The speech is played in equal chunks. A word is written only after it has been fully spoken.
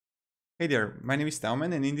Hey there, my name is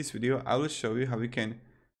TaoMan, and in this video I will show you how you can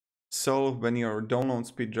solve when your download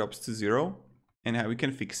speed drops to 0 and how we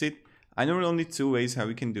can fix it. I know only two ways how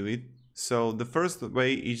we can do it. So the first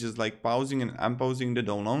way is just like pausing and unpausing the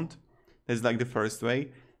download. That's like the first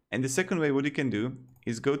way. And the second way what you can do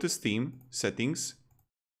is go to Steam settings.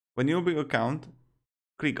 When you open your account,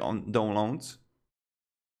 click on downloads.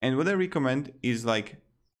 And what I recommend is like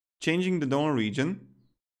changing the download region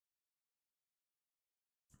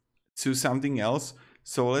to something else.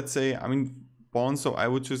 So let's say I'm in Poland, so I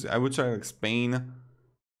would try like Spain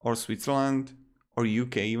or Switzerland or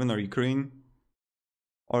UK even, or Ukraine.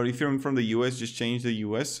 Or if you're from the US, just change the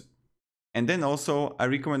US. And then also I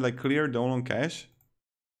recommend like clear download cache.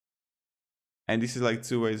 And this is like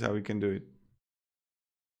two ways how we can do it.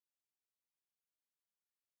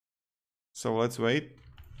 So let's wait.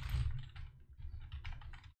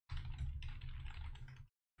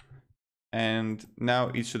 And now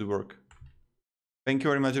it should work. Thank you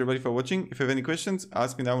very much everybody for watching. If you have any questions,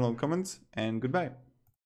 ask me down in the comments, and goodbye.